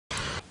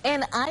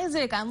And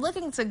Isaac, I'm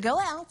looking to go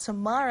out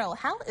tomorrow.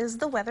 How is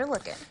the weather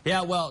looking?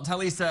 Yeah, well,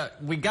 Talisa,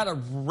 we got a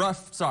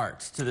rough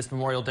start to this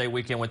Memorial Day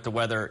weekend with the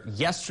weather.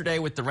 Yesterday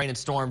with the rain and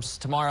storms.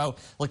 Tomorrow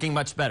looking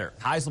much better.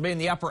 Highs will be in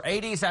the upper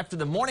 80s after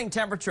the morning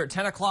temperature at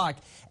 10 o'clock,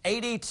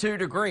 82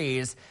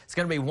 degrees. It's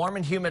going to be warm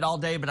and humid all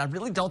day, but I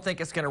really don't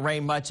think it's going to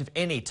rain much, if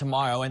any,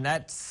 tomorrow. And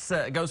that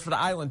goes for the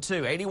island,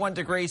 too. 81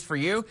 degrees for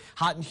you.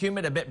 Hot and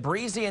humid, a bit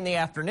breezy in the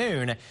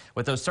afternoon.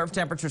 With those surf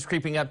temperatures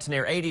creeping up to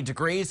near 80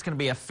 degrees, it's going to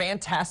be a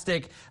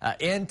fantastic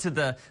into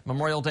the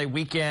Memorial Day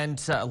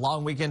weekend,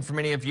 long weekend for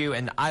many of you,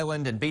 and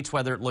island and beach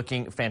weather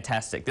looking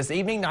fantastic. This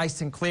evening,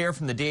 nice and clear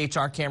from the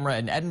DHR camera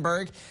in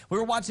Edinburgh. We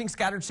were watching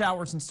scattered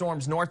showers and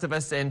storms north of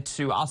us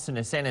into Austin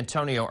and San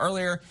Antonio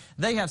earlier.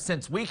 They have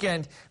since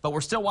weakened, but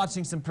we're still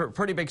watching some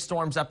pretty big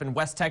storms up in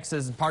West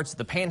Texas and parts of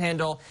the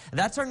Panhandle.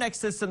 That's our next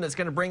system that's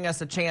going to bring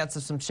us a chance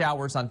of some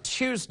showers on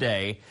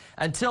Tuesday.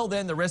 Until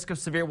then, the risk of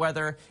severe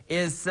weather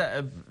is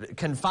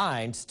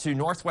confined to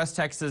northwest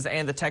Texas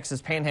and the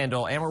Texas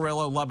Panhandle,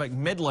 Amarillo, Lubbock,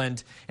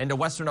 Midland, into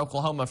western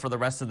Oklahoma for the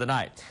rest of the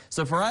night.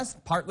 So for us,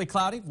 partly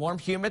cloudy, warm,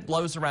 humid,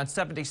 lows around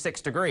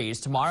 76 degrees.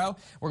 Tomorrow,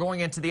 we're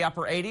going into the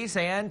upper 80s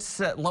and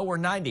lower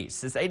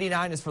 90s. This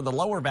 89 is for the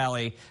lower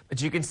valley,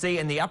 but you can see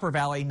in the upper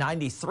valley,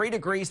 93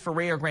 degrees for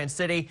Rio Grande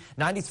City,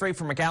 93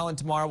 for McAllen.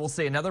 Tomorrow, we'll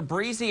see another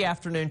breezy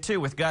afternoon, too,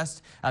 with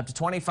gusts up to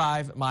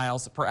 25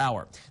 miles per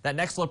hour. That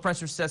next low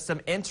pressure system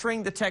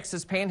entering the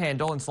Texas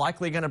Panhandle, and it's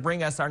likely going to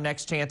bring us our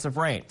next chance of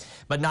rain,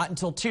 but not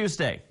until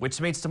Tuesday,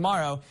 which means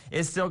tomorrow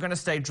is still going to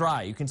stay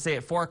dry. You can see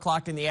at 4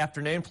 o'clock in the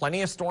afternoon,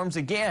 plenty of storms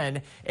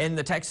again in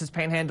the Texas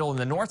Panhandle in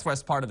the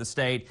northwest part of the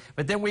state.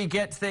 But then we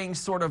get things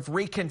sort of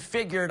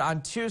reconfigured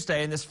on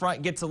Tuesday, and this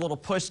front gets a little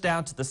pushed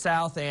down to the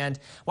south. And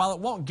while it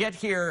won't get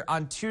here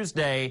on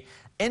Tuesday,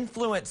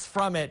 influence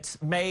from it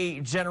may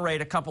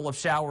generate a couple of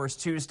showers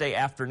Tuesday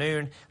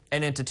afternoon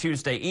and into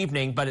Tuesday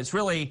evening, but it's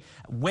really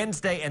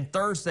Wednesday and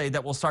Thursday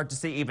that we'll start to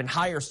see even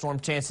higher storm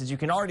chances. You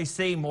can already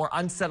see more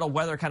unsettled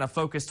weather kind of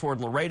focused toward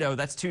Laredo.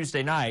 That's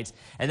Tuesday night.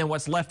 And then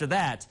what's left of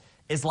that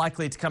is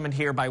likely to come in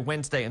here by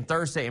Wednesday and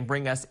Thursday and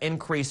bring us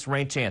increased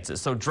rain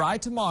chances. So dry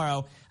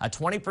tomorrow, a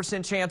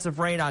 20% chance of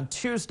rain on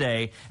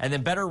Tuesday, and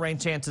then better rain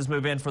chances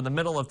move in for the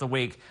middle of the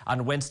week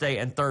on Wednesday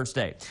and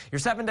Thursday. Your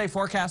 7-day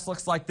forecast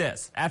looks like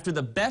this. After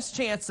the best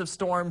chance of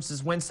storms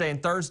is Wednesday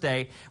and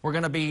Thursday, we're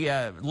going to be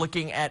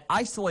looking at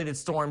isolated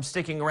storms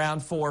sticking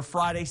around for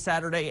Friday,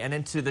 Saturday, and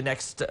into the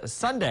next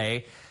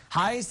Sunday.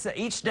 Highs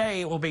each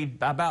day will be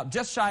about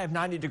just shy of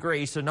 90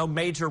 degrees, so no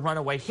major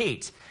runaway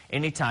heat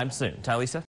anytime soon. Talisa?